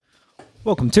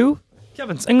Welcome to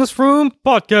Kevin's English Room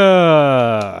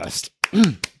Podcast.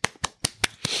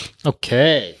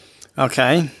 Okay.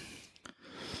 Okay.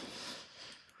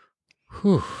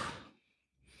 Whew.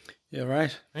 You all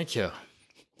right? Thank you.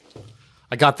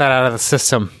 I got that out of the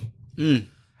system.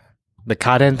 The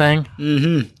cotton thing.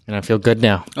 Mm-hmm. And I feel good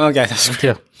now. Okay, that's Thank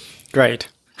you. great.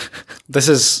 This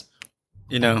is,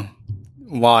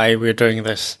 why we're doing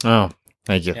this. Oh,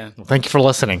 thank you. Yeah. Well, thank you for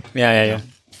listening. Yeah.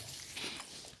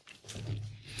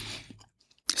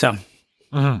 So,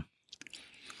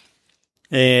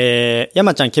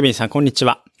 山ちゃん、ケビンさん、こんにち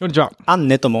は。Good job. アン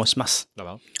ネと申します。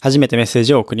 Hello. 初めてメッセー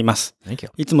ジを送ります。Thank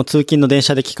you. いつも通勤の電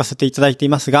車で聞かせていただいてい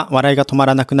ますが、笑いが止ま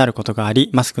らなくなることがあ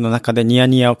り、マスクの中でニヤ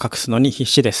ニヤを隠すのに必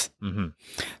死です。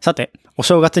さて、お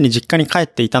正月に実家に帰っ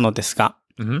ていたのですが、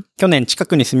去年近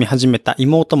くに住み始めた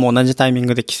妹も同じタイミン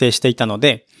グで帰省していたの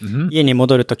で、家に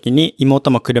戻るときに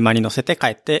妹も車に乗せて帰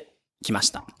ってきま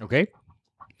した。Okay.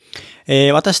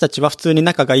 私たちは普通に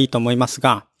仲がいいと思います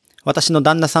が、私の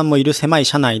旦那さんもいる狭い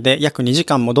車内で約2時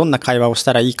間もどんな会話をし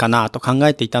たらいいかなと考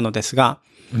えていたのですが、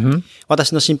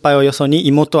私の心配をよそに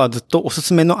妹はずっとおす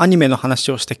すめのアニメの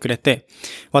話をしてくれて、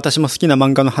私も好きな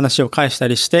漫画の話を返した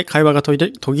りして会話が途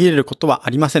切れることはあ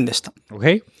りませんでした。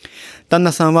Okay. 旦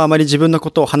那さんはあまり自分の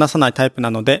ことを話さないタイプ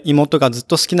なので、妹がずっ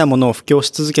と好きなものを布教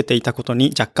し続けていたこと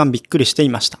に若干びっくりしてい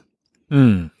ました。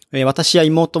私や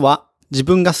妹は自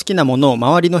分が好きなものを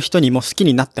周りの人にも好き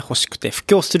になってほしくて布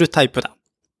教するタイプだ。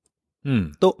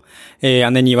と、姉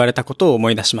に言われたことを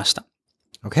思い出しました。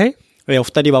Okay. お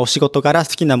二人はお仕事柄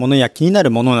好きなものや気にな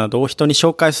るものなどを人に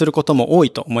紹介することも多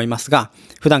いと思いますが、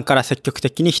普段から積極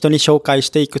的に人に紹介し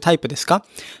ていくタイプですか？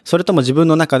それとも自分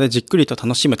の中でじっくりと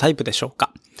楽しむタイプでしょう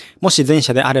か？もし前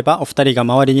者であれば、お二人が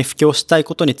周りに布教したい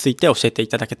ことについて教えてい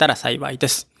ただけたら幸いで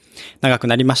す。長く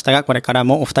なりましたが、これから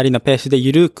もお二人のペースで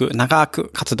ゆるく長く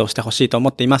活動してほしいと思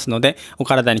っていますので、お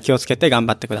体に気をつけて頑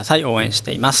張ってください。応援し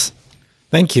ています。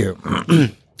Thank you.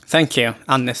 Thank you,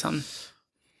 アンネさん。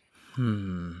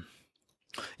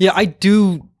Yeah, I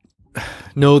do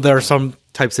know there are some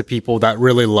types of people that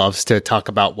really loves to talk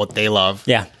about what they love.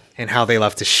 Yeah. And how they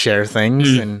love to share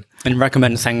things and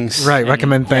recommend things. Right,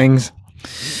 recommend things.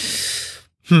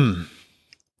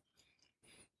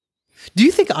 Do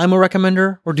you think I'm a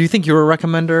recommender or do you think you're a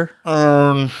recommender?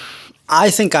 I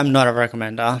think I'm not a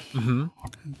recommender.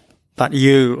 But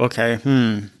you, okay.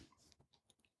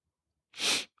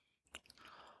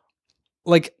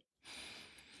 Like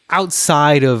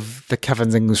outside of the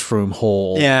Kevin's English Room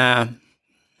whole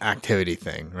activity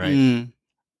thing, right?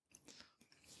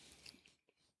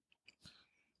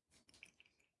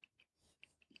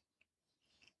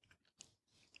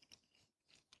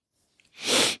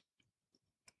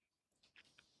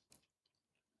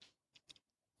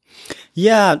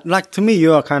 Yeah, like to me,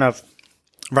 you are kind of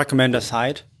recommender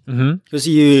side. Because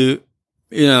you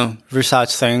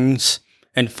research things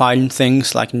and find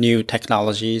things like new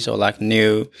technologies or like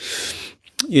new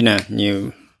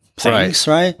things,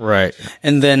 right? Right.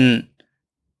 And then,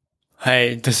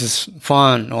 hey, this is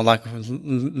fun, or like,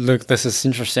 look, this is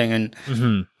interesting, and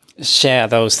share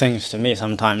those things to me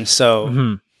sometimes.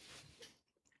 So,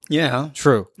 yeah.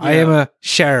 True. Yeah. I am a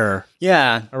sharer.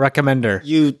 Yeah. A recommender.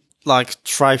 You like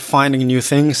try finding new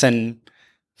things and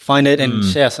find it and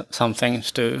share some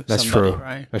things to That's somebody, true.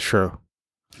 right? That's true.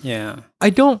 Yeah.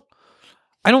 I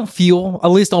don't feel, at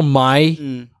least on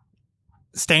my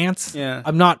stance,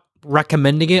 I'm not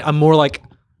recommending it. I'm more like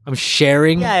I'm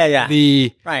sharing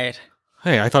the right.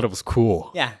 Hey, I thought it was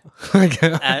cool. Yeah.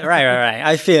 Right.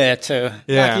 I feel it too.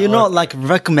 Yeah. Like, you're not like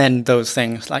recommend those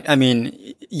things. Like, I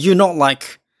mean, you're not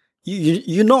like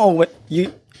you're not always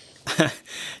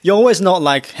you're always not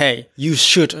like, hey, you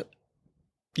should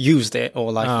use it,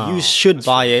 or like you should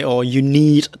buy it, or you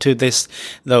need to those,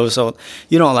 or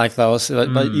you're not like those,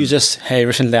 but you just, hey,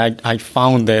 recently I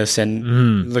found this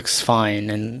and looks fine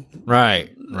and right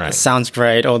it sounds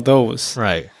great, or those,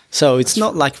 right. So it's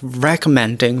not like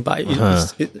recommending, but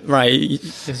right,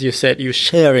 as you said, you're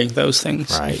sharing those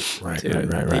things, Right.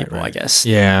 people, I guess.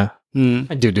 Yeah,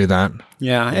 I do that.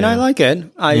 Yeah, and I like it.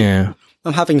 I'm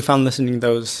having fun listening to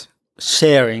those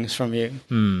sharings from you.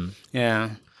 Yeah.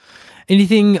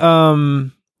 Anything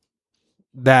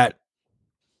that's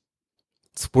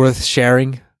worth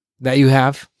sharing that you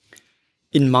have?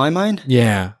 In my mind?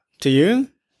 Yeah. To you?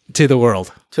 To the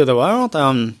world. To the world?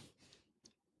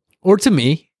 Or to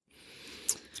me.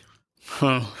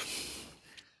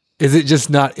 Is it just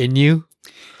not in you?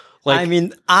 Like, I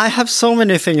mean, I have so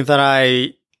many things that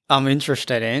I am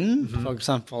interested in. For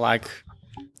example, like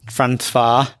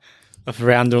transfer of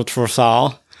Leandro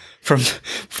Trossard from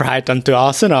Brighton to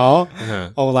Arsenal,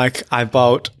 or like I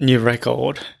bought new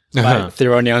record by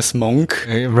Thelonious Monk,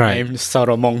 named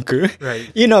Soromonku.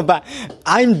 Right. But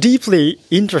I'm deeply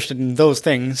interested in those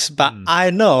things, but I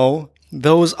know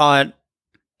those are,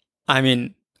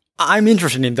 I'm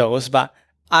interested in those, but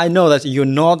I know that you're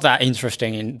not that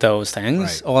interested in those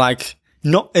things, or like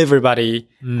not everybody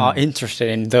are interested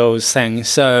in those things.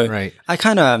 So I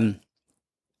kind of,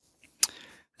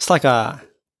 it's like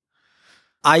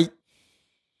I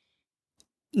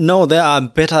know there are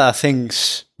better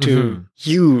things to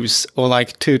use or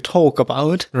like to talk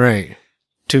about. Right.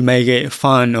 To make it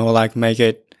fun or like make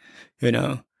it,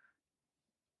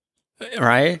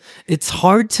 right? It's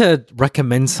hard to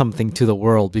recommend something to the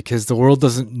world because the world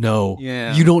doesn't know.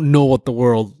 Yeah. You don't know what the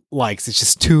world likes. It's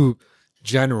just too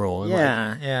general.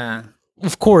 And Yeah.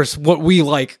 Of course, what we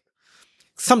like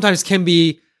sometimes can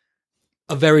be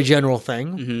a very general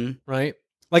thing, right?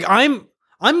 Like I'm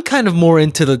kind of more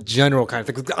into the general kind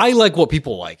of thing. I like what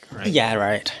people like, right? Yeah,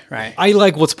 right. I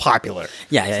like what's popular.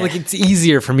 Yeah. Like it's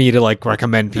easier for me to like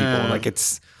recommend people. Like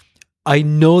I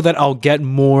know that I'll get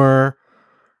more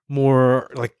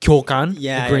like kyokan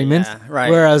agreements. Yeah, right.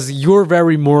 Whereas you're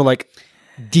very more like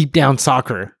deep down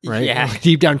soccer, right? Yeah. Like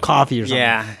deep down coffee or something.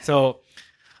 Yeah. So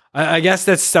I guess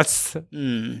that's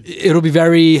it'll be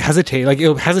very hesitate. Like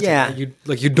it'll hesitate. Yeah.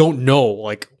 Like you don't know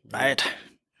like right.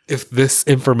 if this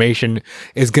information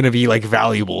is going to be like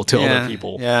valuable to other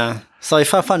people. Yeah. So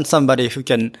if I find somebody who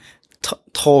can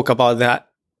talk about that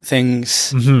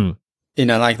things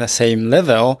like the same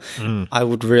level, I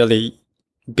would really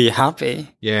be happy.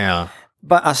 Yeah.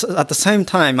 But at the same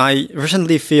time, I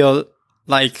recently feel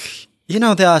like,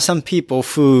 there are some people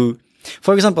who,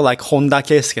 for example, like Honda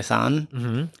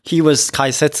Keisuke-san, he was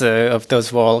kaisetsu of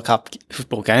those World Cup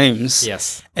football games.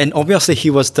 Yes. And obviously he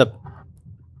was the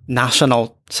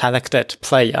national selected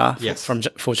player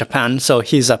for Japan. So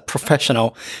he's a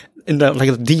professional in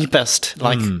the deepest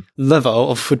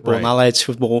level of football knowledge,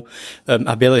 football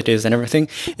abilities and everything.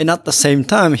 And at the same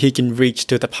time, he can reach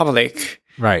to the public.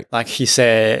 Right. Like he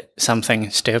said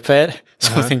something stupid,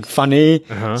 something funny,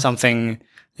 something,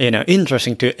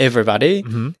 interesting to everybody.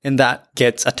 And that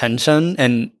gets attention.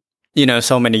 And,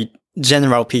 so many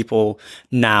general people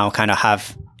now kind of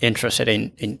have interested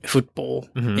in football.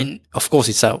 Of course,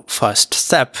 it's a first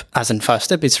step. As in first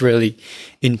step, it's really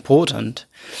important.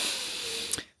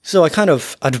 So I kind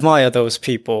of admire those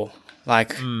people,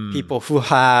 like people who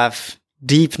have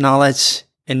deep knowledge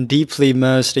and deeply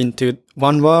immersed into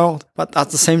one world, but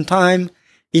at the same time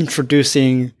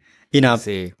introducing in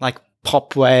a like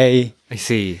pop way. I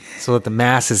see. So that the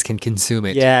masses can consume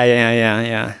it.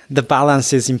 Yeah. The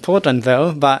balance is important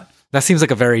though, but that seems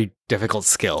like a very difficult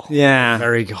skill. Yeah.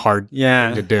 Very hard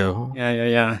thing to do.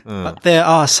 Yeah. But there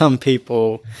are some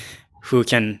people who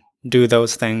can do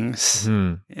those things.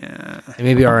 Yeah. And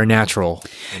maybe are natural,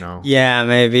 Yeah,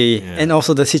 maybe. Yeah. And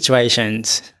also the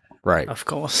situations. Right. Of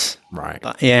course. Right.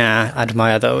 But yeah,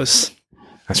 admire those.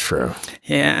 That's true.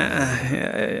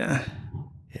 Yeah.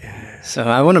 So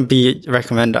I want to be a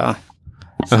recommender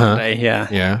someday.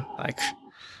 Yeah. Like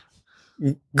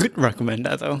good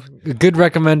recommender though. A good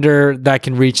recommender that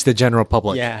can reach the general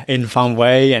public. Yeah, in fun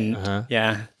way and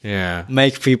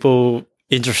make people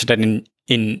interested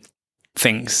in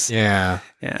things. Yeah.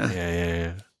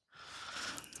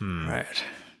 Right.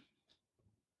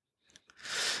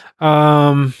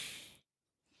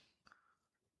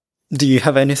 Do you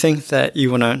have anything that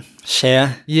you want to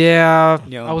share? Yeah,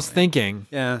 I was thinking.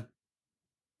 Yeah.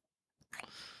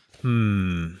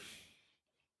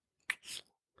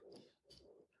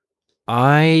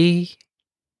 I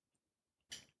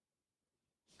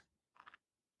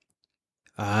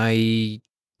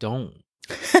don't.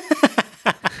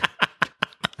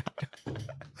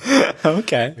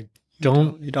 Okay.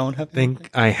 You don't think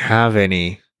I have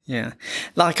any. Yeah.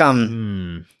 Like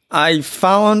I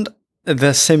found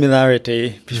the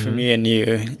similarity between me and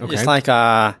you. Okay. It's like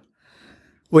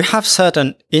we have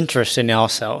certain interest in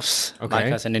ourselves,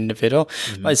 like as an individual,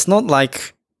 but it's not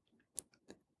like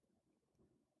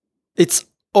it's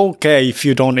okay if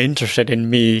you don't interested in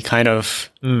me kind of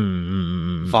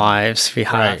vibes we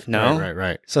have,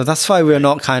 Right. So that's why we're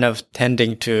not kind of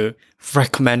tending to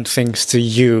recommend things to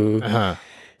you.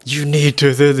 You need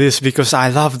to do this because I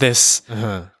love this.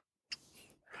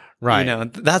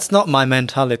 Right. That's not my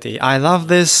mentality. I love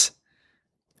this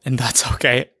and that's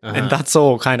okay. And that's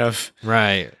all kind of.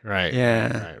 Right.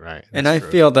 Yeah. Right. And I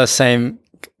feel the same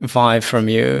vibe from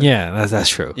you. Yeah, that's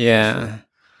true. Yeah.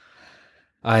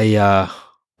 I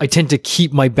tend to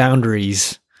keep my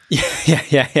boundaries.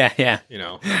 Yeah.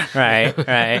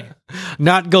 Right.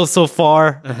 Not go so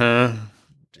far.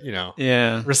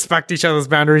 Yeah. Respect each other's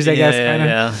boundaries, I guess.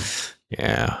 Kinda.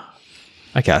 Yeah.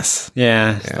 I guess.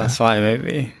 Yeah, that's why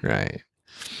maybe. Right.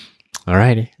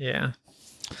 Alrighty. Yeah.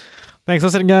 Thanks for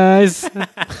listening, guys.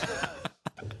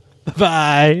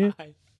 Bye.